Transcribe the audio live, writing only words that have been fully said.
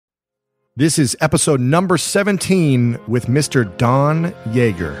This is episode number 17 with Mr. Don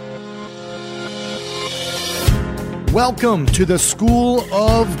Yaeger. Welcome to the School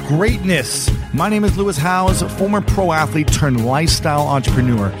of Greatness. My name is Lewis Howes, former pro athlete turned lifestyle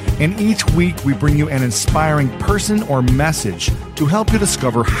entrepreneur, and each week we bring you an inspiring person or message to help you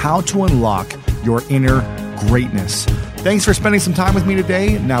discover how to unlock your inner greatness. Thanks for spending some time with me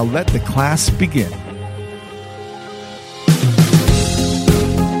today. Now let the class begin.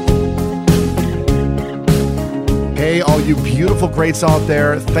 Hey, all you beautiful greats out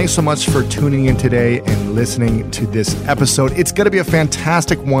there, thanks so much for tuning in today and listening to this episode. It's going to be a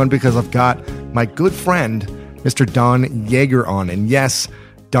fantastic one because I've got my good friend, Mr. Don Yaeger on. And yes,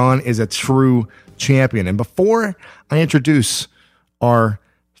 Don is a true champion. And before I introduce our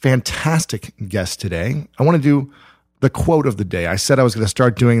fantastic guest today, I want to do the quote of the day. I said I was going to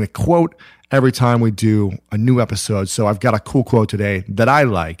start doing the quote every time we do a new episode. So I've got a cool quote today that I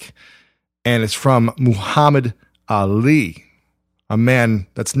like. And it's from Muhammad Ali, a man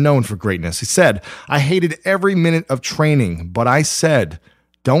that's known for greatness. He said, "I hated every minute of training, but I said,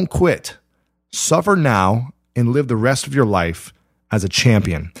 don't quit. Suffer now and live the rest of your life as a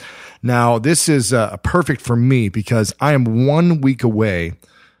champion." Now, this is perfect for me because I am 1 week away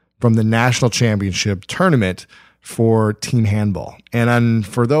from the national championship tournament for team handball. And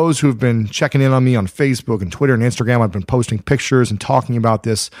for those who've been checking in on me on Facebook and Twitter and Instagram, I've been posting pictures and talking about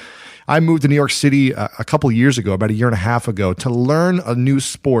this. I moved to New York City a couple years ago, about a year and a half ago, to learn a new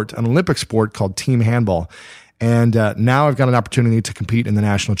sport, an Olympic sport called team handball. And now I've got an opportunity to compete in the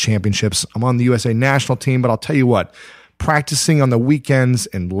national championships. I'm on the USA national team, but I'll tell you what, practicing on the weekends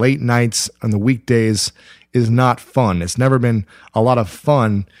and late nights on the weekdays is not fun. It's never been a lot of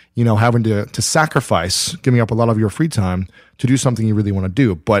fun, having to sacrifice, giving up a lot of your free time to do something you really want to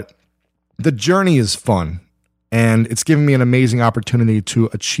do. But the journey is fun. And it's given me an amazing opportunity to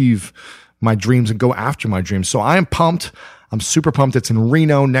achieve my dreams and go after my dreams. So I am pumped. I'm super pumped. It's in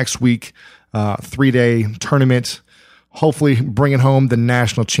Reno next week, 3-day tournament. Hopefully bringing home the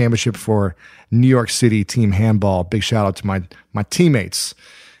national championship for New York City team handball. Big shout out to my teammates.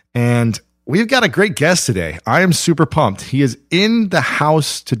 And we've got a great guest today. I am super pumped. He is in the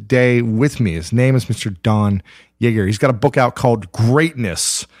house today with me. His name is Mr. Don Yaeger. He's got a book out called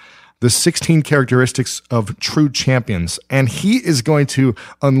Greatness: The 16 Characteristics of True Champions. And he is going to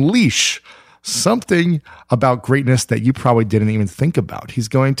unleash something about greatness that you probably didn't even think about. He's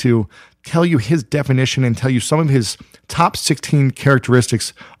going to tell you his definition and tell you some of his top 16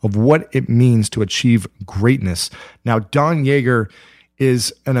 characteristics of what it means to achieve greatness. Now, Don Yaeger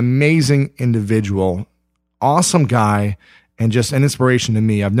is an amazing individual, awesome guy, and just an inspiration to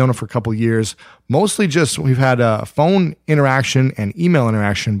me. I've known him for a couple of years. Mostly just we've had a phone interaction and email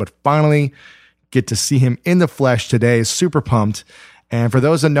interaction, but finally get to see him in the flesh today. Super pumped. And for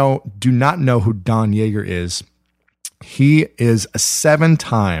those that do not know who Don Yaeger is, he is a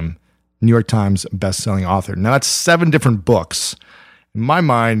 7-time New York Times bestselling author. Now that's 7 different books. In my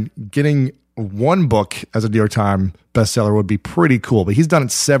mind, getting one book as a New York Times bestseller would be pretty cool, but he's done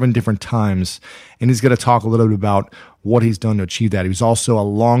it 7 different times, and he's going to talk a little bit about what he's done to achieve that. He was also a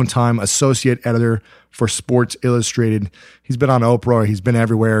longtime associate editor for Sports Illustrated. He's been on Oprah. He's been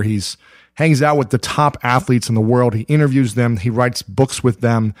everywhere. He's hangs out with the top athletes in the world. He interviews them. He writes books with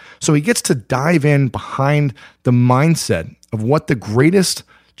them. So he gets to dive in behind the mindset of what the greatest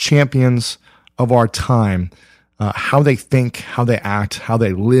champions of our time, how they think, how they act, how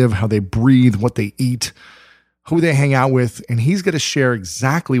they live, how they breathe, what they eat, who they hang out with. And he's going to share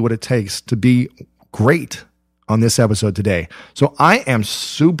exactly what it takes to be great on this episode today. So I am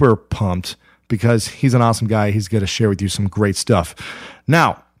super pumped because he's an awesome guy. He's going to share with you some great stuff.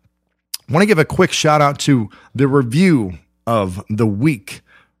 Now, I want to give a quick shout out to the review of the week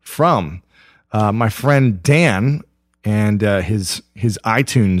from my friend Dan, and his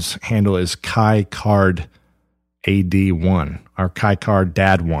iTunes handle is KaiCardAD1 or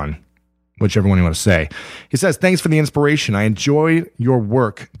KaiCardDad1, whichever one you want to say. He says, "Thanks for the inspiration. I enjoy your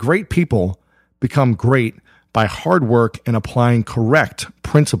work. Great people become great by hard work and applying correct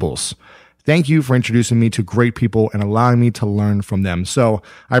principles. Thank you for introducing me to great people and allowing me to learn from them." So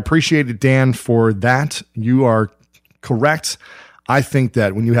I appreciate it, Dan, for that. You are correct. I think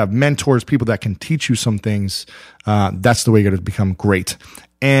that when you have mentors, people that can teach you some things, that's the way you're going to become great.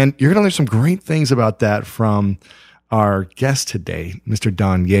 And you're going to learn some great things about that from our guest today, Mr.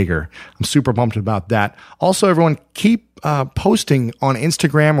 Don Yaeger. I'm super pumped about that. Also, everyone, keep posting on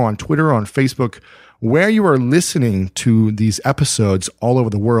Instagram or on Twitter or on Facebook where you are listening to these episodes all over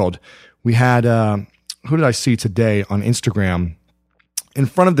the world. We had, who did I see today on Instagram? In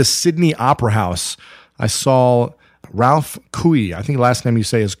front of the Sydney Opera House, I saw Ralph Cooey, I think the last name you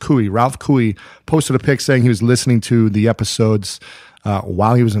say is Cooey. Ralph Cooey posted a pic saying he was listening to the episodes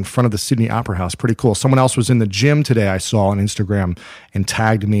while he was in front of the Sydney Opera House. Pretty cool. Someone else was in the gym today, I saw on Instagram, and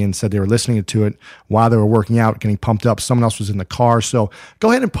tagged me and said they were listening to it while they were working out, getting pumped up. Someone else was in the car. So go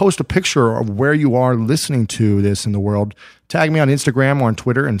ahead and post a picture of where you are listening to this in the world. Tag me on Instagram or on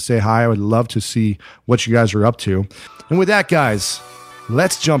Twitter and say hi. I would love to see what you guys are up to. And with that, guys,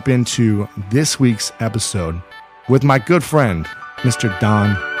 let's jump into this week's episode with my good friend, Mr.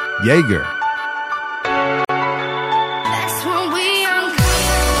 Don Yaeger.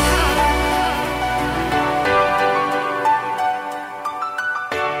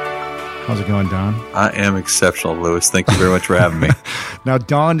 How's it going, Don? I am exceptional, Lewis. Thank you very much for having me. Now,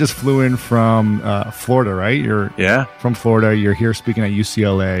 Don just flew in from Florida, right? You're from Florida. You're here speaking at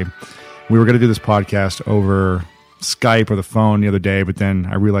UCLA. We were going to do this podcast over Skype or the phone the other day, but then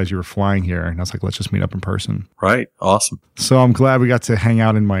I realized you were flying here, and I was like, let's just meet up in person. Right. Awesome. So I'm glad we got to hang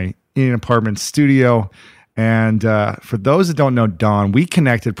out in my apartment studio. And for those that don't know Don, we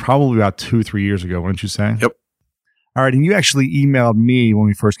connected probably about 2-3 years ago, wouldn't you say? Yep. All right, and you actually emailed me when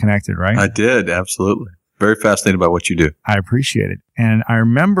we first connected, right? I did, absolutely. Very fascinated by what you do. I appreciate it. And I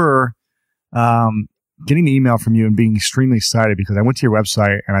remember getting the email from you and being extremely excited because I went to your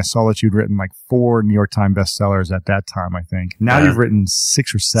website and I saw that you'd written like 4 New York Times bestsellers at that time, I think. Now you've written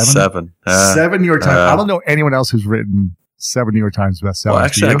 6 or 7? 7. 7 New York Times. I don't know anyone else who's written 7 New York Times bestsellers. Well,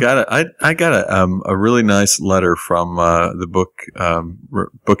 actually, I got a really nice letter from the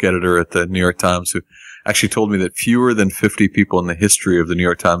book editor at the New York Times who actually told me that fewer than 50 people in the history of the New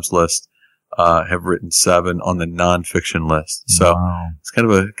York Times list have written 7 on the nonfiction list. So It's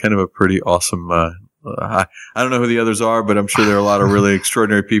kind of a pretty awesome. I don't know who the others are, but I'm sure there are a lot of really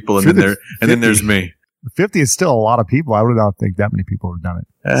extraordinary people, and then there's me. 50 is still a lot of people. I would not think that many people have done it.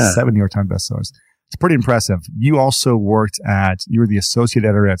 Yeah. 7 New York Times bestsellers. It's pretty impressive. You also you were the associate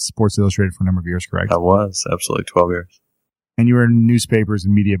editor at Sports Illustrated for a number of years, correct? I was, absolutely, 12 years. And you were in newspapers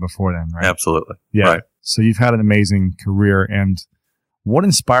and media before then, right? Absolutely. Yeah. Right. So you've had an amazing career. And what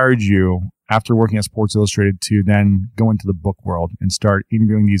inspired you after working at Sports Illustrated to then go into the book world and start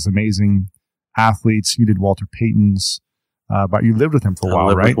interviewing these amazing athletes? You did Walter Payton's, but you lived with him for a while,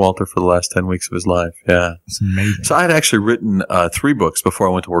 right? I lived with Walter for the last 10 weeks of his life. Yeah. It's amazing. So I had actually written 3 books before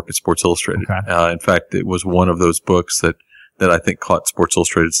I went to work at Sports Illustrated. Okay. In fact, it was one of those books that I think caught Sports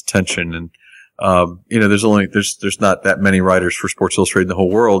Illustrated's attention. And there's not that many writers for Sports Illustrated in the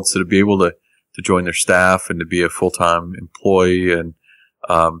whole world, so to be able to join their staff and to be a full-time employee and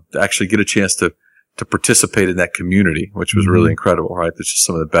to actually get a chance to participate in that community, which was really incredible, right? There's just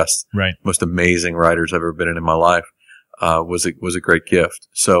some of the best, most amazing writers I've ever been in my life. Was a great gift.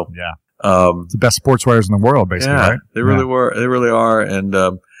 So the best sports writers in the world, basically, right? They really were. They really are. And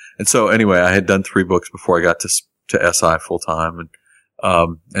so anyway, I had done 3 books before I got to SI full time,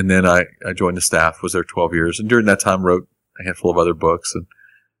 and then I joined the staff, was there 12 years, and during that time wrote a handful of other books, and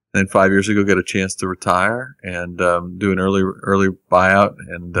then 5 years ago got a chance to retire and do an early buyout,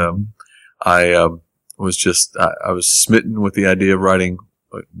 and I was smitten with the idea of writing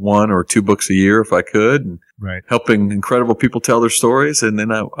 1 or 2 books a year if I could, and helping incredible people tell their stories, and then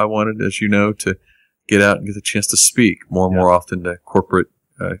I wanted, as you know, to get out and get the chance to speak more and more often to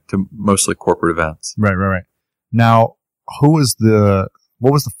mostly corporate events. Right. Now, what was the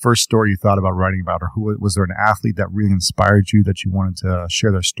first story you thought about writing about, or was there an athlete that really inspired you that you wanted to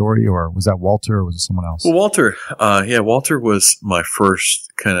share their story, or was that Walter, or was it someone else? Well, Walter was my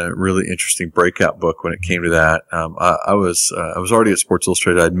first kind of really interesting breakout book when it came to that. I was already at Sports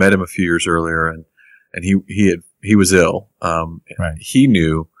Illustrated. I'd met him a few years earlier, and he was ill. He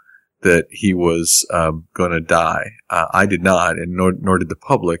knew that he was going to die. I did not, and nor did the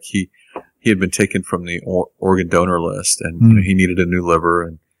public. He had been taken from the organ donor list, and he needed a new liver,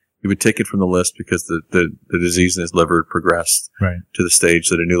 and he would take it from the list because the disease in his liver had progressed to the stage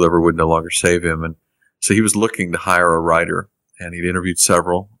that a new liver would no longer save him. And so he was looking to hire a writer, and he'd interviewed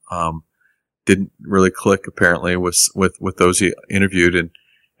several. Didn't really click apparently with those he interviewed.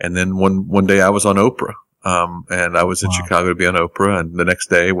 And then one day I was on Oprah, and I was in Chicago to be on Oprah. And the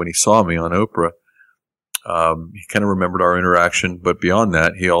next day when he saw me on Oprah, he kind of remembered our interaction, but beyond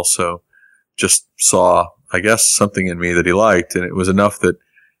that, he also just saw, I guess, something in me that he liked, and it was enough that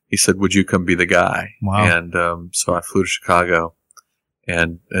he said, "Would you come be the guy?" Wow. And so I flew to Chicago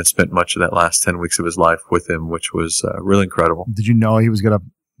and spent much of that last 10 weeks of his life with him, which was really incredible. Did you know he was going to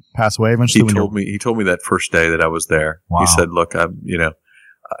pass away eventually? He told me that first day that I was there. Wow. He said, "Look, I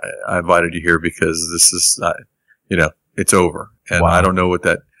invited you here because this is, it's over, and I don't know what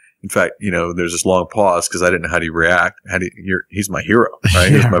that." In fact, there's this long pause because I didn't know how to react. He's my hero,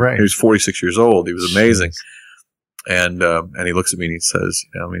 right? He was 46 years old. He was amazing. And he looks at me and he says,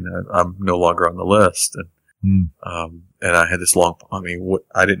 I'm no longer on the list. And I had this I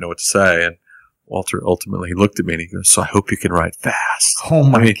didn't know what to say. And Walter ultimately, he looked at me and he goes, so I hope you can write fast. Oh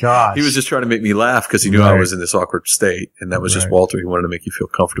my gosh. He was just trying to make me laugh because he knew I was in this awkward state. And that was just Walter. He wanted to make you feel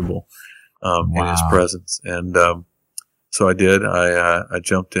comfortable, in his presence. And, so I did. I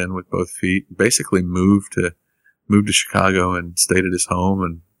jumped in with both feet, basically moved to Chicago and stayed at his home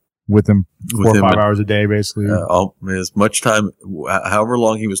and with him 4 or 5 hours a day, basically. As much time, however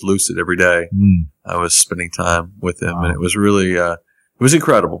long he was lucid every day, I was spending time with him, and it was really, it was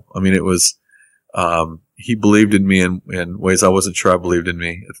incredible. I mean, it was, he believed in me in ways I wasn't sure I believed in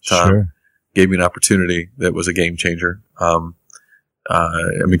me at the time. Sure. Gave me an opportunity that was a game changer. To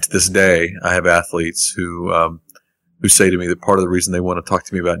this day, I have athletes who say to me that part of the reason they want to talk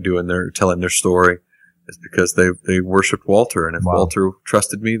to me about telling their story is because they worshiped Walter. And if Walter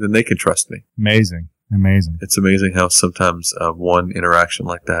trusted me, then they can trust me. Amazing. It's amazing how sometimes one interaction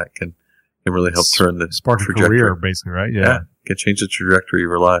like that can really help turn the spark a career, basically, right? Yeah. Can change the trajectory of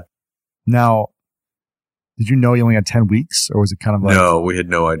your life. Now, did you know you only had 10 weeks, or was it kind of like... No, we had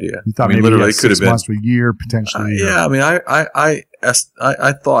no idea. You thought maybe literally it could have been 6 months to a year, potentially? Yeah,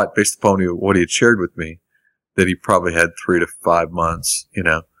 I thought, based upon what he had shared with me, that he probably had 3 to 5 months,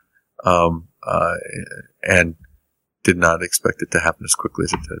 and did not expect it to happen as quickly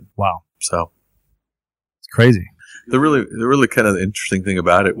as it did. Wow. So it's crazy. The really kind of interesting thing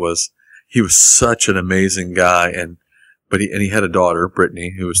about it was he was such an amazing guy, but he had a daughter,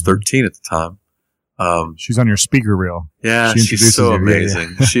 Brittany, who was 13 at the time. She's on your speaker reel. Yeah, she's so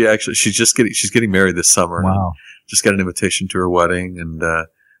amazing. Yeah. She's getting married this summer. Wow. Just got an invitation to her wedding, and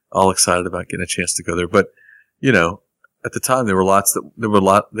all excited about getting a chance to go there. But at the time there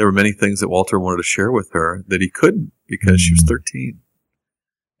were many things that Walter wanted to share with her that he couldn't because she was 13,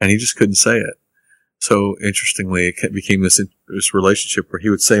 and he just couldn't say it. So interestingly, it became this relationship where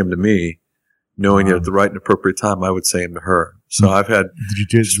he would say them to me, knowing that at the right and appropriate time I would say them to her. So I've had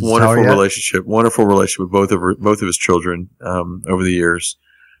just wonderful relationship with both of his children over the years.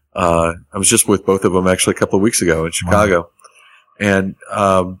 I was just with both of them actually a couple of weeks ago in Chicago, and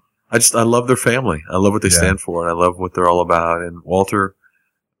I love their family. I love what they stand for, and I love what they're all about. And Walter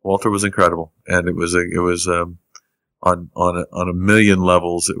was incredible, and it was on a million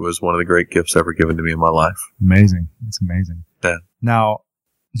levels. It was one of the great gifts ever given to me in my life. Amazing. It's amazing. Yeah. Now,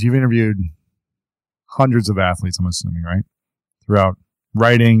 you've interviewed hundreds of athletes, I'm assuming, right? Throughout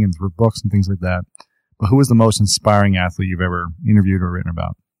writing and through books and things like that. But who was the most inspiring athlete you've ever interviewed or written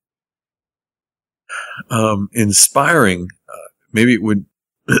about? Inspiring, maybe it would,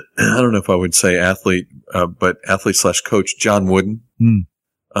 I don't know if I would say athlete, but athlete/coach John Wooden.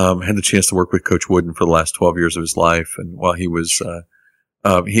 Had the chance to work with Coach Wooden for the last 12 years of his life. And while he was,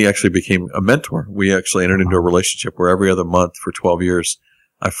 he actually became a mentor. We actually entered into a relationship where every other month for 12 years,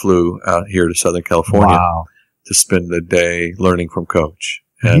 I flew out here to Southern California to spend a day learning from Coach.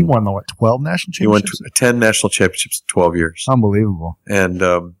 And he won 12 national championships? He won 10 national championships in 12 years. Unbelievable. And,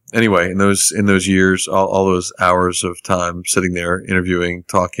 anyway, in those years, all those hours of time sitting there, interviewing,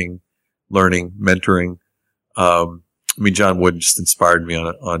 talking, learning, mentoring, John Wood just inspired me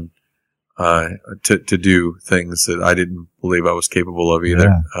to do things that I didn't believe I was capable of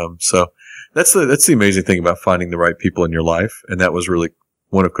either. Yeah. So that's the amazing thing about finding the right people in your life. And that was really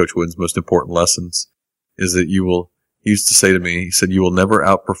one of Coach Wooden's most important lessons, is that he used to say to me, he said, you will never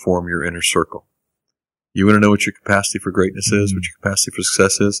outperform your inner circle. You want to know what your capacity for greatness is, what your capacity for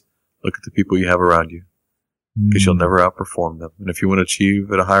success is? Look at the people you have around you, because you'll never outperform them. And if you want to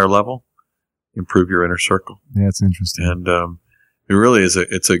achieve at a higher level, improve your inner circle. Yeah, it's interesting. And it really is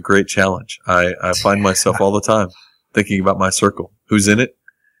it's a great challenge. I find myself all the time thinking about my circle. Who's in it?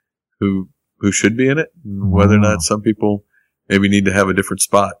 Who should be in it? And whether or not some people maybe need to have a different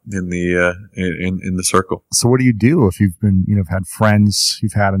spot in the in the circle. So what do you do if you've been had friends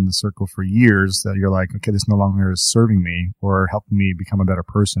you've had in the circle for years that you're like, okay, this no longer is serving me or helping me become a better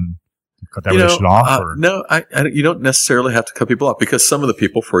person? You cut that relationship off? No, you don't necessarily have to cut people off, because some of the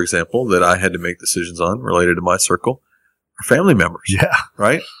people, for example, that I had to make decisions on related to my circle are family members. Yeah.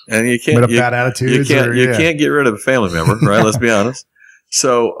 Right? And you can't bad attitudes. You can't get rid of a family member, right? Let's be honest.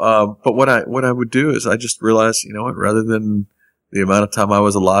 So, but what I would do is I just realized, rather than the amount of time I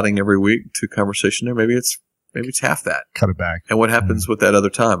was allotting every week to conversation there, maybe it's half that. Cut it back. And what happens with that other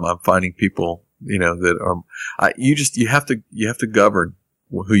time? I'm finding people, that are, you have to govern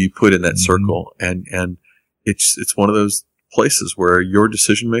who you put in that circle. And it's one of those places where your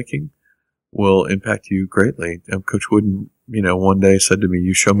decision making will impact you greatly. And Coach Wooden, one day said to me,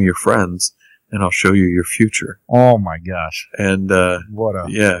 you show me your friends and I'll show you your future. Oh my gosh. And, what a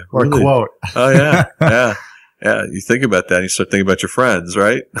really, quote. Oh yeah. Yeah. Yeah, you think about that and you start thinking about your friends,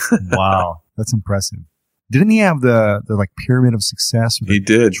 right? Wow. That's impressive. Didn't he have the like pyramid of success? He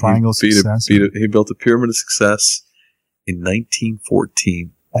did. Triangle success? He built a pyramid of success in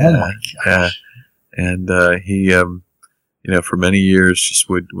 1914. Oh my gosh. And he, for many years just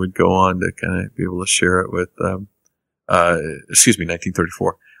would go on to kind of be able to share it with,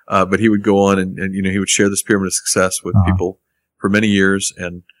 1934. But he would go on and he would share this pyramid of success with people for many years.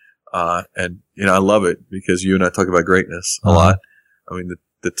 And I love it because you and I talk about greatness a lot. I mean,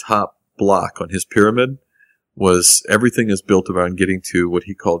 the top block on his pyramid was everything is built around getting to what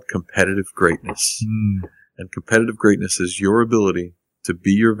he called competitive greatness. And competitive greatness is your ability to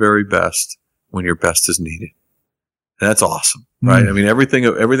be your very best when your best is needed. And that's awesome, right? I mean,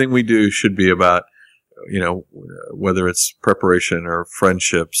 everything we do should be about, whether it's preparation or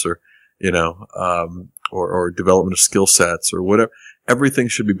friendships or, or development of skill sets or whatever. Everything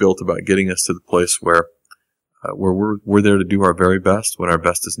should be built about getting us to the place where we're there to do our very best when our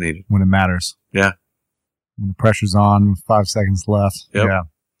best is needed. When it matters. Yeah. When the pressure's on, 5 seconds left. Yep. Yeah.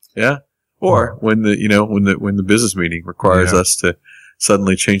 Yeah. Or when the business meeting requires us to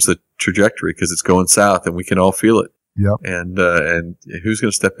suddenly change the trajectory because it's going south and we can all feel it. Yep. And who's going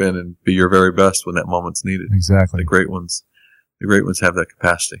to step in and be your very best when that moment's needed? Exactly. The great ones have that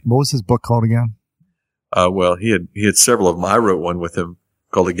capacity. What was his book called again? Well, he had several of them. I wrote one with him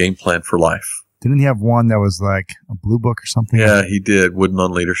called A Game Plan for Life. Didn't he have one that was like a blue book or something? Yeah, he did. Wooden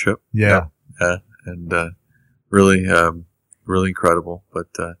on Leadership. Yeah. And really incredible. But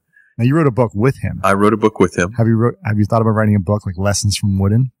now you wrote a book with him. I wrote a book with him. Have you thought about writing a book like Lessons from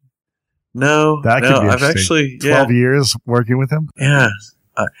Wooden? No, that could be I've actually 12 years working with him. Yeah.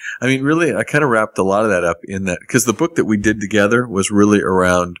 I mean, really, I kind of wrapped a lot of that up in that because the book that we did together was really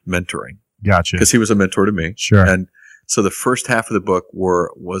around mentoring. Gotcha. Because he was a mentor to me. Sure. And so the first half of the book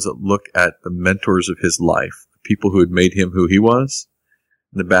was a look at the mentors of his life, people who had made him who he was.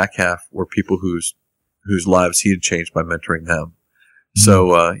 And the back half were people whose lives he had changed by mentoring them.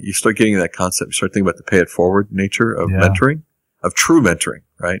 So you start getting that concept. You start thinking about the pay it forward nature of mentoring, of true mentoring,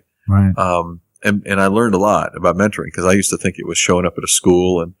 right? Right. And I learned a lot about mentoring because I used to think it was showing up at a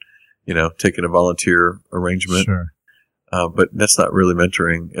school and, taking a volunteer arrangement. Sure. But that's not really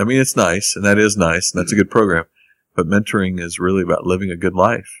mentoring. I mean, it's nice and that is nice and that's a good program. But mentoring is really about living a good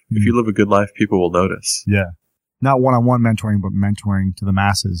life. If you live a good life, people will notice. Yeah. Not one-on-one mentoring, but mentoring to the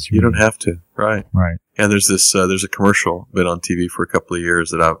masses. You don't have to. Right. Right. And there's a commercial been on TV for a couple of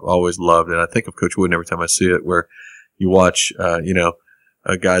years that I've always loved. And I think of Coach Wooden every time I see it where you watch, a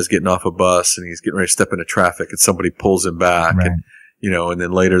guy's getting off a bus and he's getting ready to step into traffic and somebody pulls him back. Right. And, and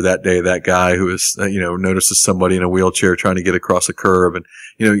then later that day, that guy who is, notices somebody in a wheelchair trying to get across a curb. And,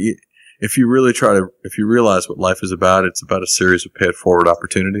 if you realize what life is about, it's about a series of pay it forward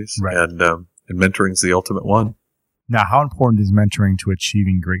opportunities. Right. And mentoring is the ultimate one. Now, how important is mentoring to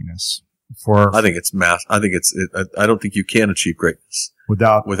achieving greatness? I think it's I don't think you can achieve greatness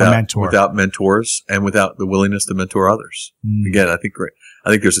without a mentor, without mentors, and without the willingness to mentor others. Again, I think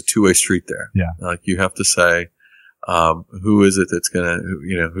there's a two-way street there. Yeah. Like you have to say, who is it that's gonna,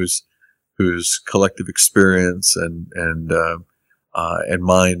 whose collective experience and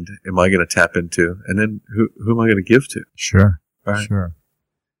mind am I going to tap into, and then who am I going to give to? Sure. Right. Sure.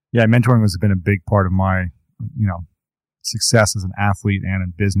 Yeah, mentoring has been a big part of my, success as an athlete and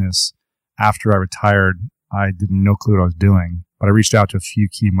in business. After I retired, I didn't no clue what I was doing, but I reached out to a few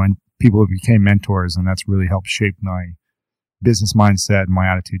key people who became mentors, and that's really helped shape my business mindset and my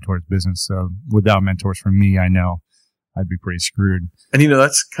attitude towards business. So without mentors for me, I know I'd be pretty screwed. And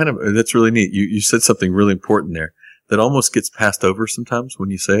that's really neat. You said something really important there that almost gets passed over sometimes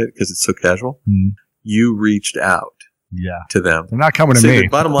when you say it because it's so casual. You reached out. To them. They're not coming to me. The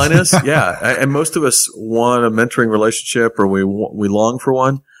bottom line is, and most of us want a mentoring relationship or we long for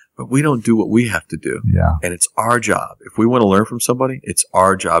one, but we don't do what we have to do. Yeah. And it's our job. If we want to learn from somebody, it's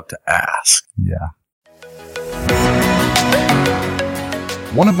our job to ask. Yeah.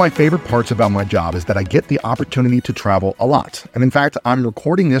 One of my favorite parts about my job is that I get the opportunity to travel a lot. And in fact, I'm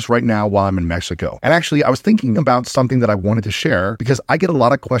recording this right now while I'm in Mexico. And actually, I was thinking about something that I wanted to share because I get a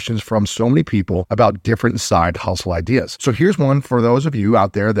lot of questions from so many people about different side hustle ideas. So here's one for those of you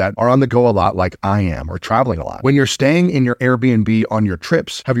out there that are on the go a lot like I am or traveling a lot. When you're staying in your Airbnb on your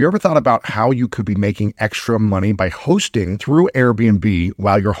trips, have you ever thought about how you could be making extra money by hosting through Airbnb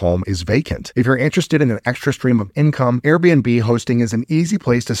while your home is vacant? If you're interested in an extra stream of income, Airbnb hosting is an easy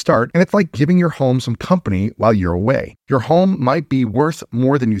place to start, and it's like giving your home some company while you're away. Your home might be worth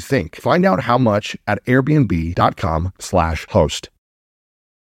more than you think. Find out how much at airbnb.com/host.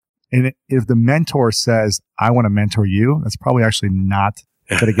 And if the mentor says, I want to mentor you, that's probably actually not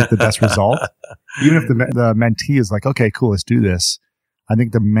going to get the best result. Even if the mentee is like, okay, cool, let's do this. I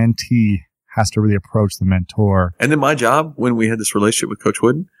think the mentee has to really approach the mentor. And then my job when we had this relationship with Coach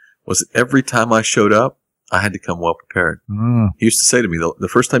Wooden was every time I showed up, I had to come well prepared. He used to say to me, the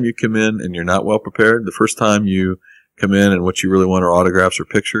first time you come in and you're not well prepared, the first time you come in and what you really want are autographs or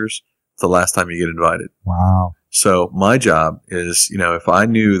pictures, it's the last time you get invited. Wow. So my job is, if I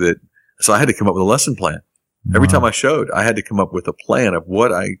knew that, so I had to come up with a lesson plan. Every time I showed, I had to come up with a plan of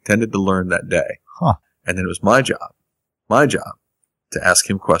what I intended to learn that day. And then it was my job to ask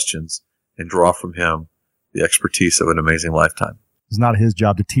him questions and draw from him the expertise of an amazing lifetime. It's not his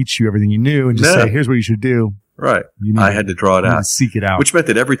job to teach you everything you knew and just say, here's what you should do. Right. I had to draw it out. Seek it out. Which meant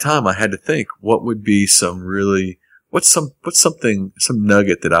that every time I had to think, what would be some nugget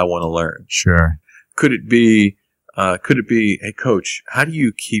that I want to learn? Sure. Could it be, hey coach, how do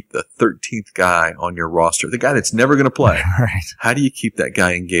you keep the 13th guy on your roster? The guy that's never going to play. Right. How do you keep that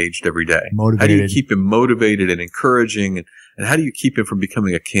guy engaged every day? Motivated. How do you keep him motivated and encouraging? And how do you keep him from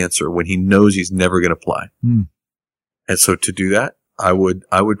becoming a cancer when he knows he's never going to play? And so to do that, I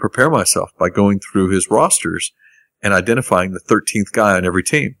would prepare myself by going through his rosters and identifying the 13th guy on every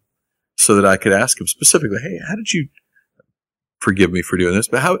team so that I could ask him specifically, hey, how did you, forgive me for doing this,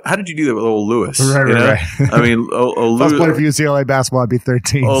 but how did you do that with old Lewis? Right. I mean, old Lewis. If I was playing for UCLA basketball, I'd be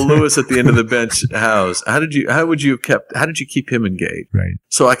 13. Old Lewis at the end of the bench, how did you keep him engaged? Right.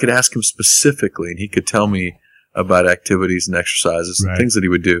 So I could ask him specifically and he could tell me about activities and exercises and things that he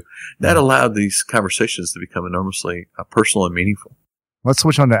would do. That allowed these conversations to become enormously personal and meaningful. Let's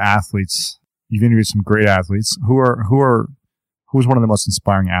switch on to athletes. You've interviewed some great athletes. Who's one of the most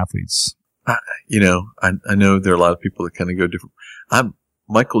inspiring athletes? I know there are a lot of people that kind of go different. I'm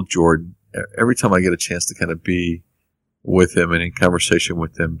Michael Jordan. Every time I get a chance to kind of be with him and in conversation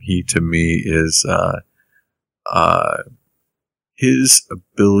with him, he to me is, his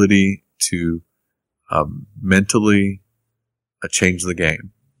ability to, mentally change the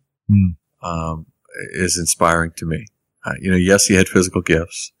game, is inspiring to me. Yes, he had physical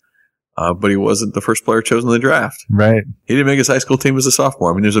gifts. But he wasn't the first player chosen in the draft. Right. He didn't make his high school team as a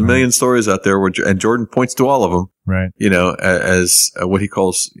sophomore. I mean, there's a million stories out there and Jordan points to all of them. Right. As what he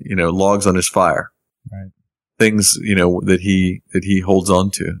calls, logs on his fire. Right. Things, that he holds on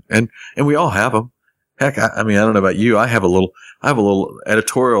to. And we all have them. Heck, I mean, I don't know about you. I have a little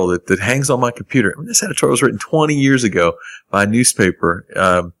editorial that hangs on my computer. I mean, this editorial was written 20 years ago by a newspaper,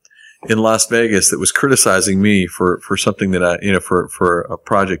 in Las Vegas that was criticizing me for something that for a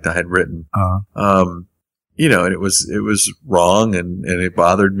project I had written. And it was wrong and it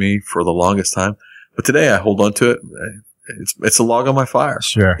bothered me for the longest time. But today I hold on to it. It's a log on my fire.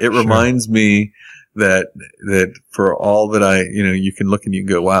 Sure. It reminds me that for all that you can look and you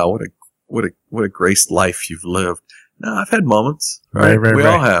can go, wow, what a graced life you've lived. No, I've had moments, right? We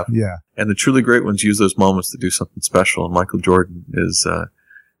all have. Yeah. And the truly great ones use those moments to do something special. And Michael Jordan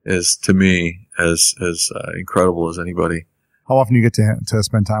is to me as incredible as anybody. How often do you get to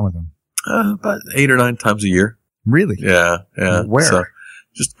spend time with him? About 8 or 9 times a year. Really? Yeah. Where? So,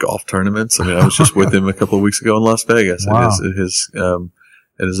 just golf tournaments. I mean, I was just with him a couple of weeks ago in Las Vegas wow. at his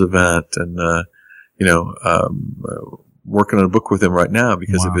event, and working on a book with him right now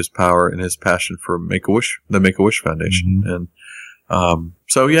because of his power and his passion for the Make-A-Wish Foundation. Mm-hmm. And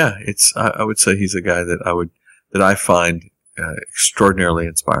so yeah, I would say he's a guy that I find extraordinarily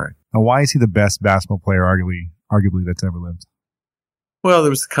inspiring. And why is he the best basketball player, arguably that's ever lived? Well, there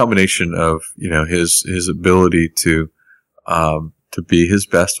was the combination of his ability to be his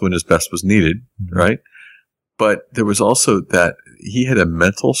best when his best was needed, mm-hmm. right? But there was also that he had a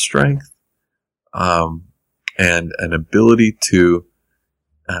mental strength, and an ability to,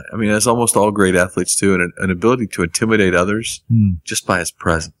 as almost all great athletes do, an ability to intimidate others just by his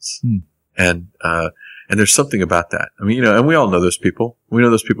presence. And there's something about that. I mean, and we all know those people. We know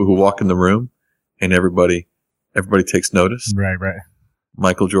those people who walk in the room and everybody takes notice. Right.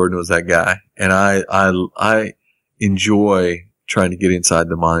 Michael Jordan was that guy. And I enjoy trying to get inside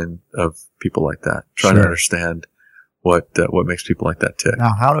the mind of people like that, trying to understand what makes people like that tick.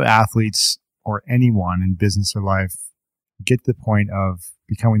 Now, how do athletes or anyone in business or life get to the point of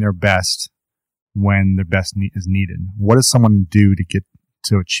becoming their best when their best is needed? What does someone do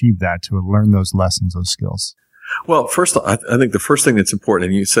to achieve that, to learn those lessons, those skills? Well, first, I think the first thing that's important,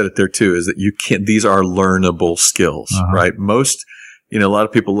 and you said it there too, is that these are learnable skills, right? Most, a lot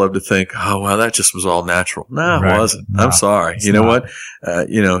of people love to think, oh, well, that just was all natural. No, it wasn't. No, I'm sorry. You know what?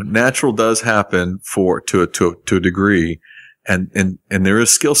 Natural does happen to a degree. And there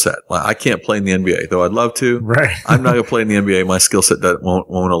is skill set. Like, I can't play in the NBA, though I'd love to. Right. I'm not going to play in the NBA. My skill set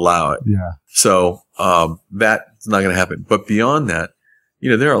won't allow it. Yeah. So, that's not going to happen. But beyond that,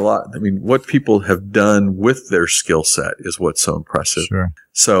 there are a lot. I mean, what people have done with their skill set is what's so impressive. Sure.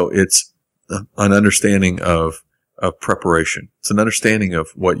 So it's an understanding of preparation. It's an understanding of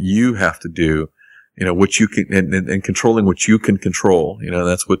what you have to do, what you can, and controlling what you can control.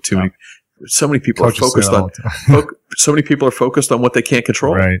 That's what so many people are focused on. So many people are focused on what they can't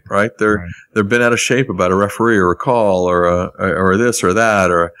control. Right. They're bent out of shape about a referee or a call or this or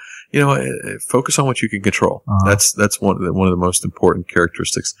that, or, focus on what you can control. That's one of the most important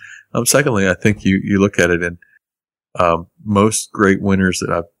characteristics. Secondly, I think you look at it, and most great winners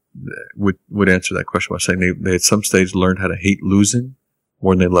that I would answer that question by saying they at some stage learned how to hate losing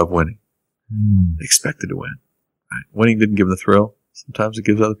more than they love winning. They expected to win. Right? Winning didn't give them the thrill. Sometimes it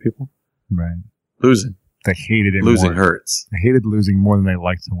gives other people. Right. Losing. They hated it. Losing hurts. They hated losing more than they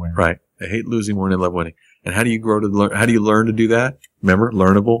liked to win. Right. They hate losing more than they love winning. And how do you grow to learn? How do you learn to do that? Remember,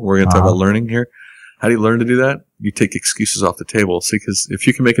 learnable. We're going to talk about learning here. How do you learn to do that? You take excuses off the table. See, because if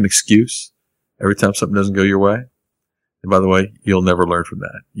you can make an excuse every time something doesn't go your way, and by the way, you'll never learn from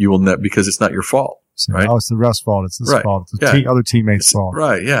that. You will never, because it's not your fault. So, right? Oh, it's the ref's fault. It's this fault. It's the other teammates' fault.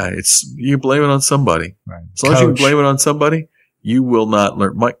 Right. Yeah. You blame it on somebody. Right. As long as you can blame it on somebody, you will not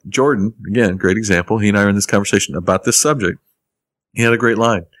learn. Mike Jordan, again, great example. He and I are in this conversation about this subject. He had a great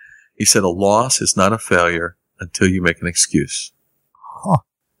line. He said, "A loss is not a failure until you make an excuse." Huh.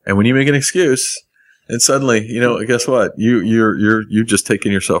 And when you make an excuse, and suddenly, guess what? You're just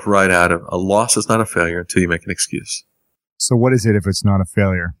taking yourself right out of a loss is not a failure until you make an excuse. So what is it if it's not a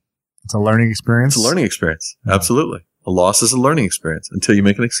failure? It's a learning experience? It's a learning experience. Yeah. Absolutely. A loss is a learning experience until you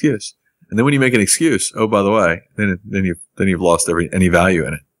make an excuse. And then when you make an excuse, oh, by the way, then you've lost any value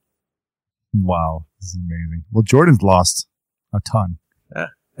in it. Wow. This is amazing. Well, Jordan's lost a ton. Yeah.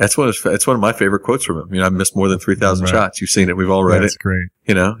 That's one of my favorite quotes from him. I've missed more than 3,000 shots. You've seen it. We've all read it. That's great.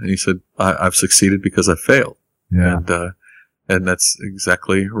 And he said, I've succeeded because I failed. Yeah. And that's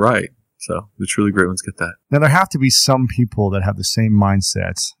exactly right. So the truly great ones get that. Now, there have to be some people that have the same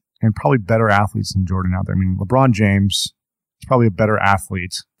mindset and probably better athletes than Jordan out there. I mean, LeBron James is probably a better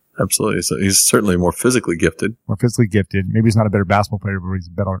athlete. Absolutely. So he's certainly more physically gifted. Maybe he's not a better basketball player, but he's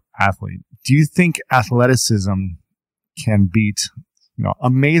a better athlete. Do you think athleticism can beat,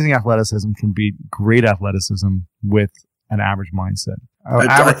 amazing athleticism can beat great athleticism with an average mindset?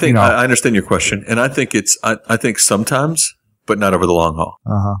 I think I understand your question. And I think I think sometimes, but not over the long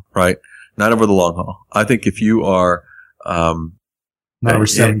haul. Right? Not over the long haul. I think if you are, not over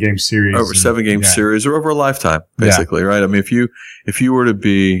 7-game series. Over 7-game series or over a lifetime, basically, right? I mean, if you were to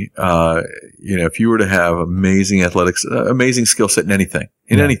be, if you were to have amazing athletics, amazing skill set in anything,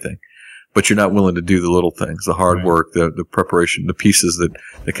 but you're not willing to do the little things, the hard work, the preparation, the pieces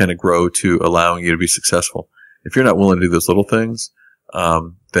that kind of grow to allowing you to be successful. If you're not willing to do those little things,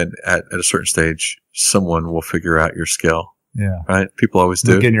 then at a certain stage, someone will figure out your skill. Yeah. Right? People always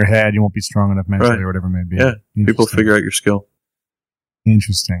do. Get in your head, you won't be strong enough mentally or whatever it may be. Yeah. People figure out your skill.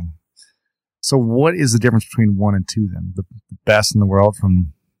 Interesting. So what is the difference between 1 and 2 then? The best in the world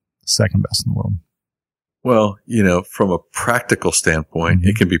from the second best in the world? Well, from a practical standpoint,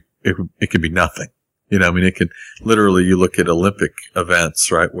 it can be nothing. It can literally, you look at Olympic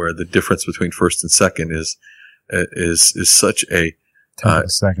events, right, where the difference between first and second is such a tenth of a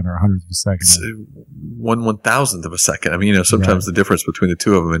second or 100th of a second. 1/1000th of a second. I mean, sometimes the difference between the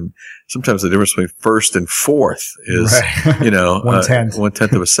two of them, and sometimes the difference between first and fourth is,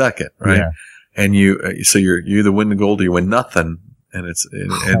 1/10 of a second, right? Yeah. And so you either win the gold or you win nothing, and it's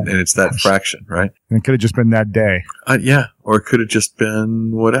that fraction, right? And it could have just been that day. Or it could have just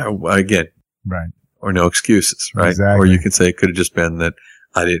been whatever. Again, right? Or no excuses, right? Exactly. Or you can say it could have just been that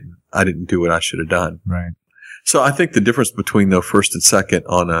I didn't do what I should have done, right? So I think the difference between the first and second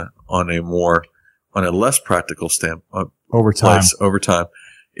on a less practical standpoint over time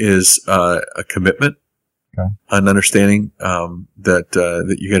is a commitment, an understanding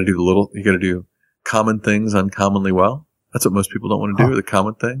that you got to do you got to do common things uncommonly well. That's what most people don't want to do, the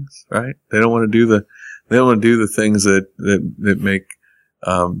common things, right? They don't want to do the things that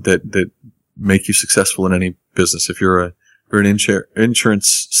make you successful in any business. If you're an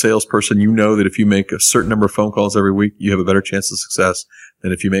insurance salesperson, that if you make a certain number of phone calls every week, you have a better chance of success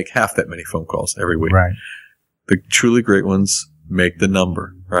than if you make half that many phone calls every week. Right. The truly great ones make the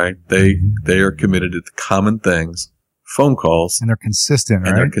number, right? They are committed to the common things, phone calls. And they're consistent, right?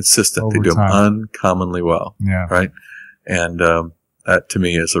 And they're consistent. They do them uncommonly well. Yeah. Right? And that to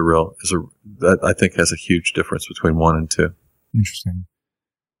me that I think has a huge difference between 1 and 2. Interesting.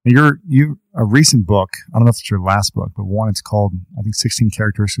 A recent book, I don't know if it's your last book, but one, it's called, I think, 16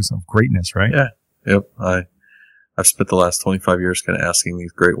 Characteristics of Greatness, right? Yeah. Yep. I've spent the last 25 years kind of asking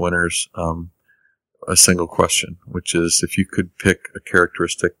these great winners, a single question, which is if you could pick a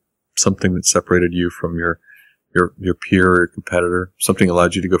characteristic, something that separated you from your peer or your competitor, something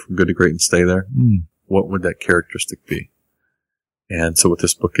allowed you to go from good to great and stay there, what would that characteristic be? And so what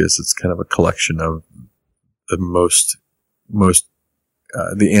this book is, it's kind of a collection of the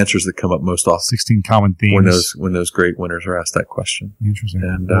the answers that come up most often. 16 common themes. When those great winners are asked that question. Interesting.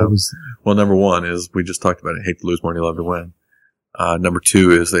 And, well, number one is, we just talked about it, hate to lose more than you love to win. Number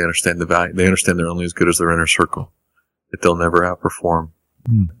two is they understand the value. They understand they're only as good as their inner circle, that they'll never outperform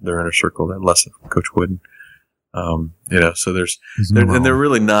their inner circle. That lesson from Coach Wooden. So and they're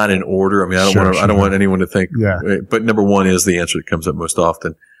really not in order. I mean, I don't want anyone to think, but number one is the answer that comes up most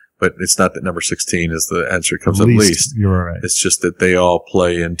often, but it's not that number 16 is the answer that comes up least. You're right. It's just that they all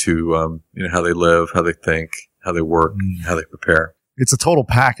play into, how they live, how they think, how they work, how they prepare. It's a total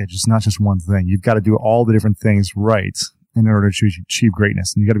package. It's not just one thing. You've got to do all the different things right in order to achieve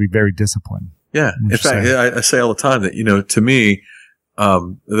greatness, and you got to be very disciplined. Yeah. In fact, I say all the time that, to me,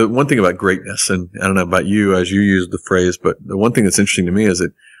 the one thing about greatness, and I don't know about you as you use the phrase, but the one thing that's interesting to me is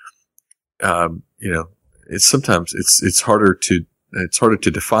that, it's sometimes it's harder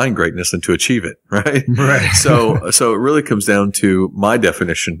to define greatness than to achieve it, right? Right. So it really comes down to my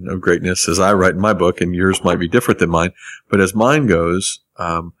definition of greatness as I write in my book, and yours might be different than mine. But as mine goes,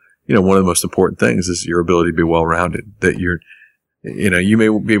 one of the most important things is your ability to be well-rounded, that you may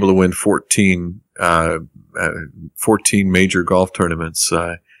be able to win 14 major golf tournaments,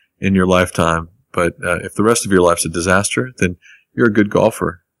 in your lifetime. But, if the rest of your life's a disaster, then you're a good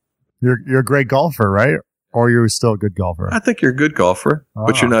golfer. You're a great golfer, right? Or you're still a good golfer? I think you're a good golfer,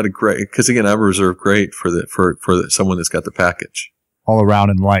 but you're not a great, because again, I reserve great for someone that's got the package. All around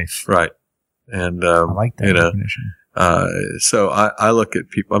in life. Right. And, I like that definition. So I look at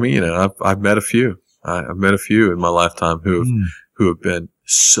people, I mean, I've met a few. I've met a few in my lifetime who have been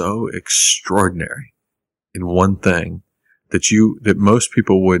so extraordinary in one thing that most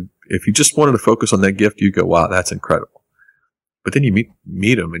people would, if you just wanted to focus on that gift, you go, wow, that's incredible. But then you meet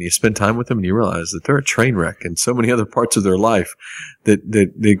them and you spend time with them and you realize that they're a train wreck in so many other parts of their life that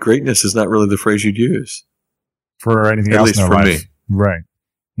the greatness is not really the phrase you'd use. For anything else in least their for life. me. Right.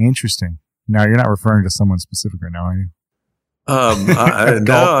 Interesting. Now, you're not referring to someone specific right now, are you?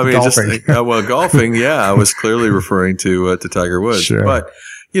 Golfing. Yeah, I was clearly referring to Tiger Woods. Sure. But,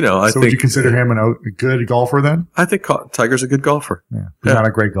 I think. Would you consider him a good golfer then? I think Tiger's a good golfer. Yeah. He's not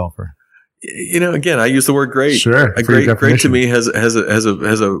a great golfer. Again, I use the word great. Sure. Great to me has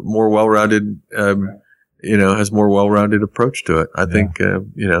a more well-rounded, has more well-rounded approach to it. I think,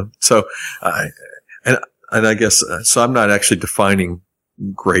 so, and I guess, so I'm not actually defining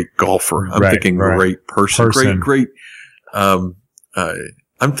great golfer. I'm thinking great person. Great. I'm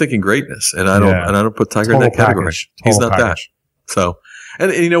thinking greatness, and I don't put Tiger in that category. He's not that. So,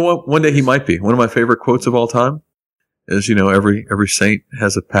 and you know what? One day he might be. One of my favorite quotes of all time is, every saint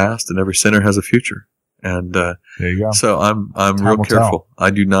has a past and every sinner has a future. And, there you go. So I'm real careful. I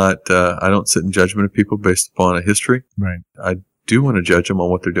do not, I don't sit in judgment of people based upon a history. Right. I do want to judge them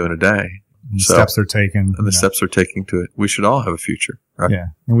on what they're doing today. Steps they're taking. And the steps they're taking to it. We should all have a future. Right? Yeah.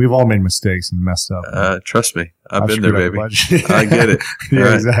 And we've all made mistakes and messed up. Trust me. I've been there, baby. I get it. Yeah,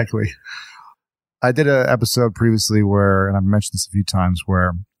 right. Exactly. I did an episode previously and I've mentioned this a few times,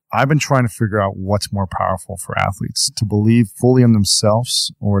 where I've been trying to figure out what's more powerful for athletes, to believe fully in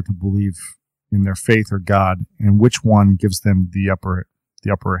themselves or to believe in their faith or God, and which one gives them the upper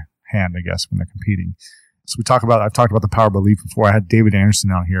hand, I guess, when they're competing. So I've talked about the power of belief before. I had David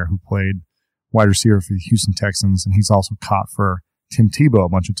Anderson out here, who played wide receiver for the Houston Texans, and he's also caught for Tim Tebow a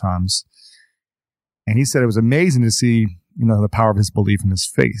bunch of times. And he said it was amazing to see, the power of his belief in his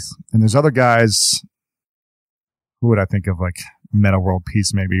faith. And there's other guys, who would I think of, like Meta World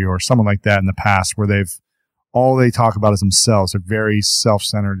Peace maybe, or someone like that in the past, where all they talk about is themselves. They're very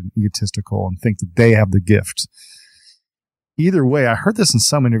self-centered and egotistical and think that they have the gift. Either way, I heard this in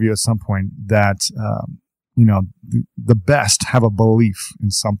some interview at some point that, the best have a belief in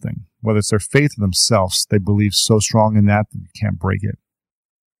something, whether it's their faith in themselves. They believe so strong in that you can't break it.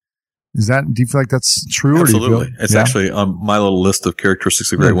 Do you feel like that's true? Absolutely. It's actually on my little list of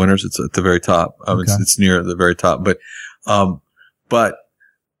characteristics of great winners. It's at the very top. It's near the very top, but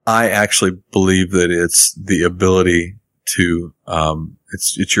I actually believe that it's the ability to,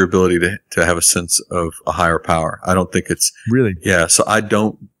 it's your ability to have a sense of a higher power. I don't think it's really, So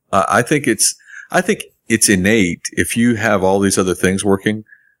I think it's innate. If you have all these other things working,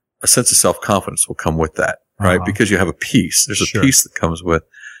 a sense of self-confidence will come with that, right? Uh-huh. Because you have a peace. There's a peace that comes with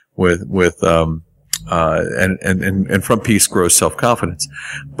and from peace grows self-confidence.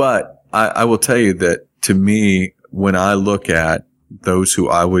 But I will tell you that, to me, when I look at those who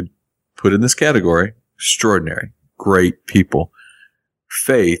I would put in this category, extraordinary, great people.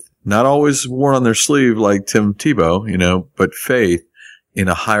 Faith, not always worn on their sleeve like Tim Tebow, but faith in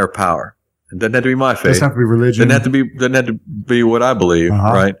a higher power. It doesn't have to be my faith. Doesn't have to be religion. Doesn't have to be what I believe,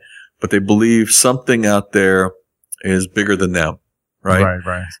 right? But they believe something out there is bigger than them, right?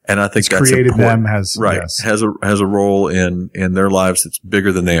 Right. And I think it's that's created important. them Has a role in their lives that's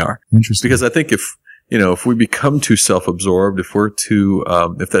bigger than they are. Interesting. Because I think if we become too self-absorbed, if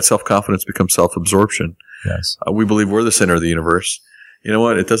that self-confidence becomes self-absorption, we believe we're the center of the universe. You know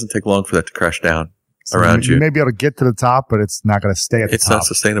what? It doesn't take long for that to crash down around you. You may be able to get to the top, but it's not going to stay at the top. It's not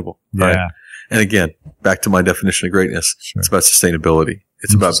sustainable. Yeah. Right? And again, back to my definition of greatness, It's about sustainability.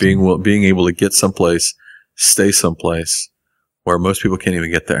 It's about being able to get someplace, stay someplace where most people can't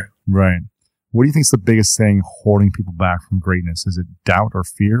even get there. Right. What do you think is the biggest thing holding people back from greatness? Is it doubt or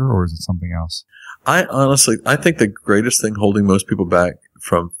fear, or is it something else? I think the greatest thing holding most people back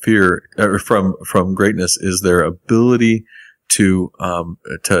from fear or from greatness is their ability to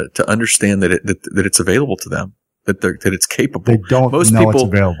understand that it's available to them, that it's capable. They don't know it's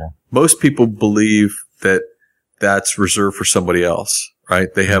available. Most people believe that that's reserved for somebody else,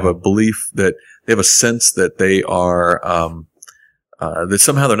 right? They have a belief that they have a sense that they are, that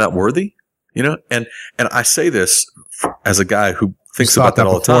somehow they're not worthy, and I say this as a guy who thinks about that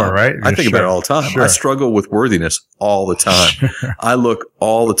all the time, right? I think about it all the time. Sure. I struggle with worthiness all the time. I look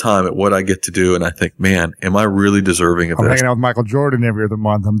all the time at what I get to do and I think, man, am I really deserving of this? I'm hanging out with Michael Jordan every other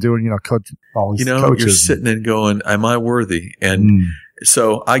month. I'm doing, coach all these coaches. You're sitting and going, am I worthy? And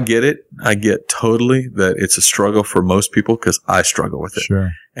so I get it. I get totally that it's a struggle for most people because I struggle with it.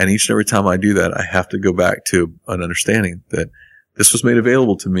 Sure. And each and every time I do that, I have to go back to an understanding that this was made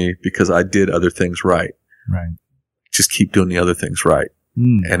available to me because I did other things right. Right. Just keep doing the other things right,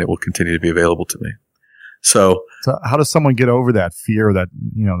 and it will continue to be available to me. So how does someone get over that fear, that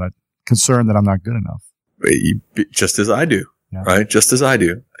that concern that I'm not good enough? Just as I do, right? Just as I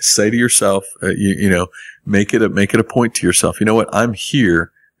do. Say to yourself, make it a point to yourself. You know what? I'm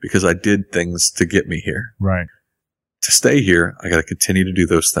here because I did things to get me here. Right. To stay here, I got to continue to do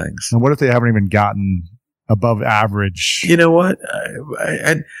those things. And what if they haven't even gotten above average? You know what?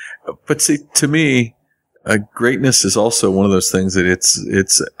 But see, to me, greatness is also one of those things that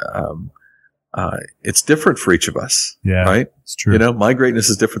it's different for each of us. Yeah, right. It's true. My greatness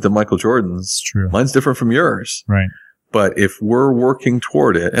is different than Michael Jordan's. It's true. Mine's different from yours. Right. But if we're working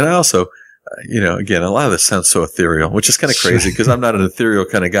toward it, and I also, again, a lot of this sounds so ethereal, which is kind of crazy because I'm not an ethereal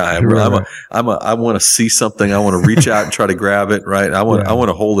kind of guy. I want to see something. I want to reach out and try to grab it. Right. I want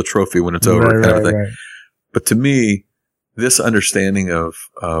to hold a trophy when it's over, kind of thing. Right. But to me, this understanding of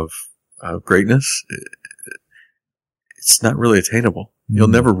greatness, it's not really attainable. You'll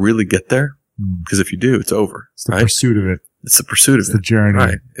never really get there because if you do, it's over. It's the pursuit of it. It's the pursuit of it. It's the journey.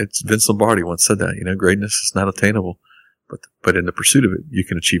 Right. It's Vince Lombardi once said that, greatness is not attainable, but in the pursuit of it, you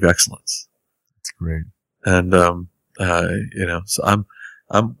can achieve excellence. That's great. And, so I'm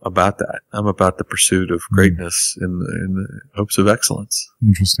about that. I'm about the pursuit of greatness in the hopes of excellence.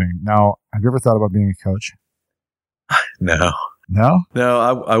 Interesting. Now, have you ever thought about being a coach? No. No? No,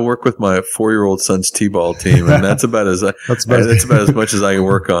 I work with my 4-year-old son's t-ball team, and that's about as that's about as much as I can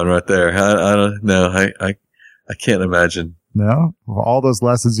work on right there. I don't know. I can't imagine. No? Of all those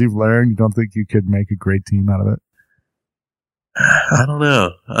lessons you've learned, you don't think you could make a great team out of it? I don't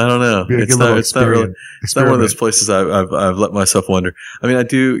know. It's not one of those places I've let myself wonder. I mean, I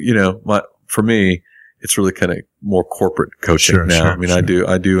do, for me, it's really kind of more corporate coaching now. I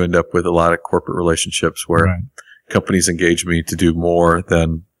do end up with a lot of corporate relationships where companies engage me to do more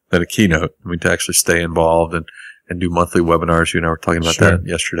than a keynote. To actually stay involved and do monthly webinars. You and I were talking about that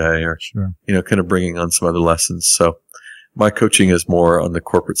yesterday, or, kind of bringing on some other lessons. So my coaching is more on the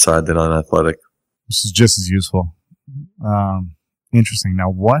corporate side than on athletic. This is just as useful. Interesting.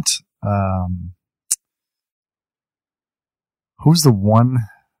 Now, who's the one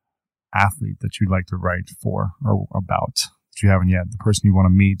athlete that you'd like to write for or about that you haven't yet? The person you want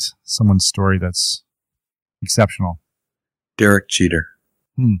to meet, someone's story that's exceptional. Derek Jeter.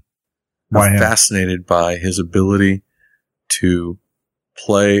 Why I'm him? fascinated by his ability to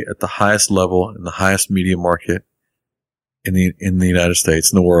play at the highest level in the highest media market in the United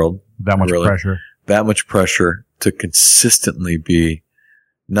States, in the world. That much pressure. That much pressure to consistently be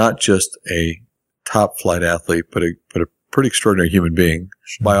not just a top flight athlete, but a pretty extraordinary human being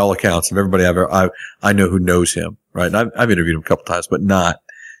by all accounts of everybody I know who knows him. Right. And I've interviewed him a couple times, but not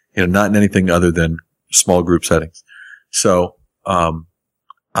in anything other than small group settings. So,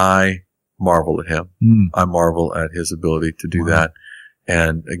 I marvel at him. I marvel at his ability to do that.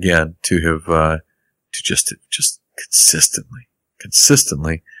 And again, to have, to just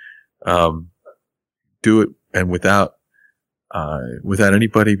consistently, do it and without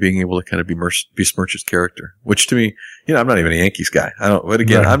anybody being able to kind of besmirch his character, which to me, I'm not even a Yankees guy. But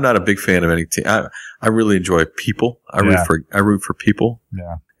again, I'm not a big fan of any team. I really enjoy people. I root for people.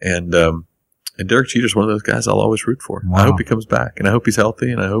 Yeah. And Derek Jeter's one of those guys I'll always root for. Wow. I hope he comes back, and I hope he's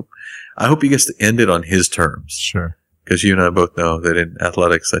healthy, and I hope he gets to end it on his terms. Sure. Because you and I both know that in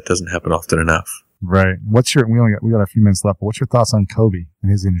athletics, that doesn't happen often enough. Right. We got a few minutes left, but what's your thoughts on Kobe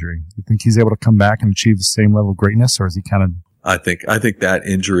and his injury? Do you think he's able to come back and achieve the same level of greatness, or is he kind of... I think that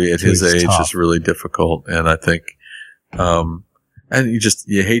injury at his age is really difficult, and I think, and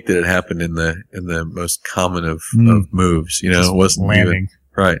you hate that it happened in the most common of moves. It wasn't landing. Even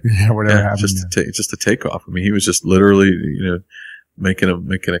right. Yeah, whatever happened. Just a takeoff. I mean, he was just literally, making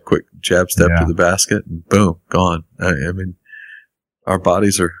a quick jab step to the basket, and boom, gone. I mean, our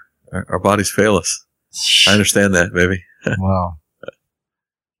bodies fail us. I understand that, baby. Wow,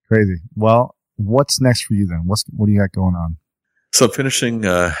 crazy. Well, what's next for you then? What do you got going on? So I'm finishing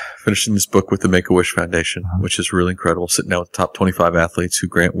this book with the Make-A-Wish Foundation, which is really incredible. Sitting down with the top 25 athletes who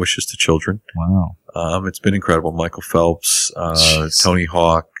grant wishes to children. Wow. It's been incredible. Michael Phelps, Tony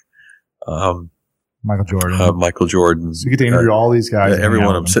Hawk, Michael Jordan. So you get to interview all these guys. Yeah,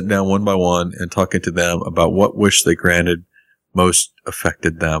 everyone. I'm sitting down one by one and talking to them about what wish they granted most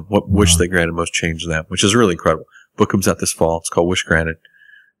affected them, what wish they granted most changed them, which is really incredible. Book comes out this fall. It's called Wish Granted.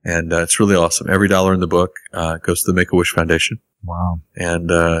 And it's really awesome. Every dollar in the book goes to the Make-A-Wish Foundation. Wow. And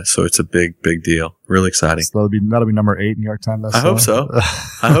so it's a big deal. Really exciting. So that'll be number 8 New York Times bestseller?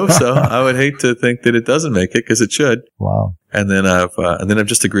 I hope so. I would hate to think that it doesn't make it, because it should. Wow. And then I've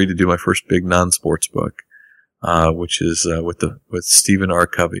just agreed to do my first big non-sports book, which is with Stephen R.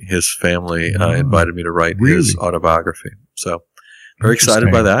 Covey. His family invited me to write his autobiography. So very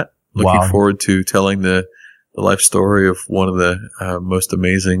excited by that. Looking forward to telling the life story of one of the most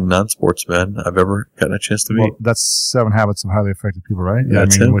amazing non-sportsmen I've ever gotten a chance to meet. Well, that's 7 Habits of Highly Effective People, right? Yeah,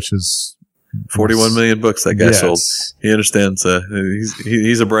 that's him. Which is 41 million books that guy sold. He understands.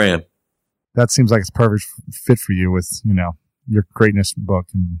 He's a brand. That seems like it's perfect fit for you with your greatness book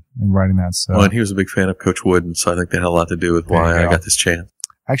and writing that. So. Well, and he was a big fan of Coach Wood, and so I think that had a lot to do with why I got this chance.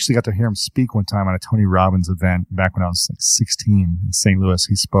 I actually got to hear him speak one time at a Tony Robbins event back when I was like 16 in St. Louis.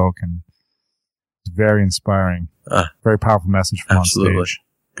 He spoke, and very inspiring. Very powerful message from absolutely. On stage.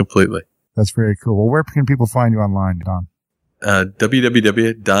 Completely. That's very cool. Well, where can people find you online, Don?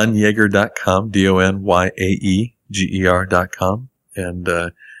 www.donyaeger.com, DonYaeger.com. And,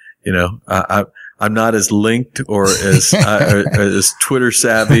 I'm not as linked or as Twitter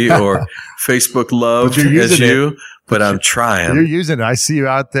savvy or Facebook loved as you, but I'm trying. You're using it. I see you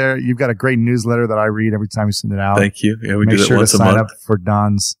out there. You've got a great newsletter that I read every time you send it out. Thank you. Yeah, we Make do that sure once to a month. sign up for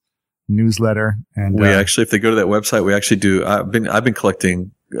Don's newsletter, and we actually, if they go to that website, we actually do. I've been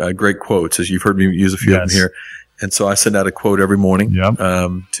collecting great quotes, as you've heard me use a few of them here, and so I send out a quote every morning. Yep.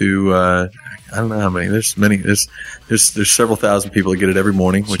 To I don't know how many. There's many. There's several thousand people that get it every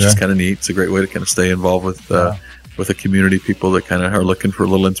morning, which is kind of neat. It's a great way to kind of stay involved with a community of people that kind of are looking for a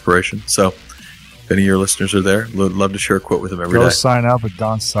little inspiration. So, if any of your listeners are there, would love to share a quote with them every day. Go sign up at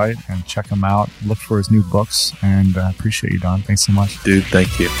Don's site and check him out. Look for his new books, and appreciate you, Don. Thanks so much, dude.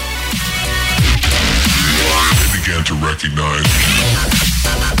 Thank you. Began to recognize.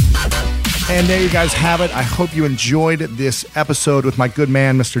 And there you guys have it. I hope you enjoyed this episode with my good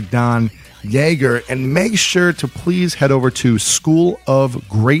man, Mr. Don Yaeger. And make sure to please head over to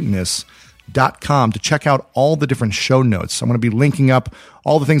schoolofgreatness.com to check out all the different show notes. I'm going to be linking up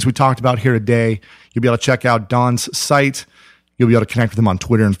all the things we talked about here today. You'll be able to check out Don's site. You'll be able to connect with him on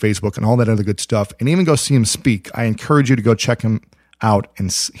Twitter and Facebook and all that other good stuff, and even go see him speak. I encourage you to go check him out and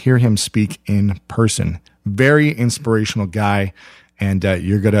hear him speak in person. Very inspirational guy. And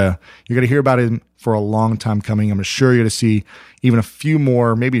you're gonna hear about him for a long time coming. I'm sure you're going to see even a few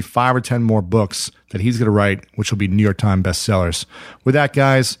more, maybe 5 or 10 more books that he's going to write, which will be New York Times bestsellers. With that,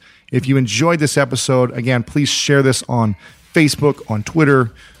 guys, if you enjoyed this episode, again, please share this on Facebook, on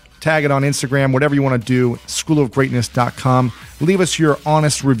Twitter, tag it on Instagram, whatever you want to do, schoolofgreatness.com. Leave us your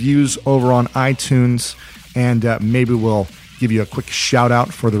honest reviews over on iTunes, and maybe we'll give you a quick shout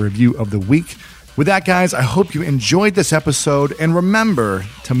out for the review of the week. With that, guys, I hope you enjoyed this episode, and remember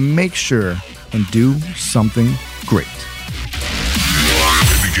to make sure and do something great.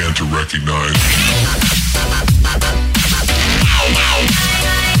 They began to recognize.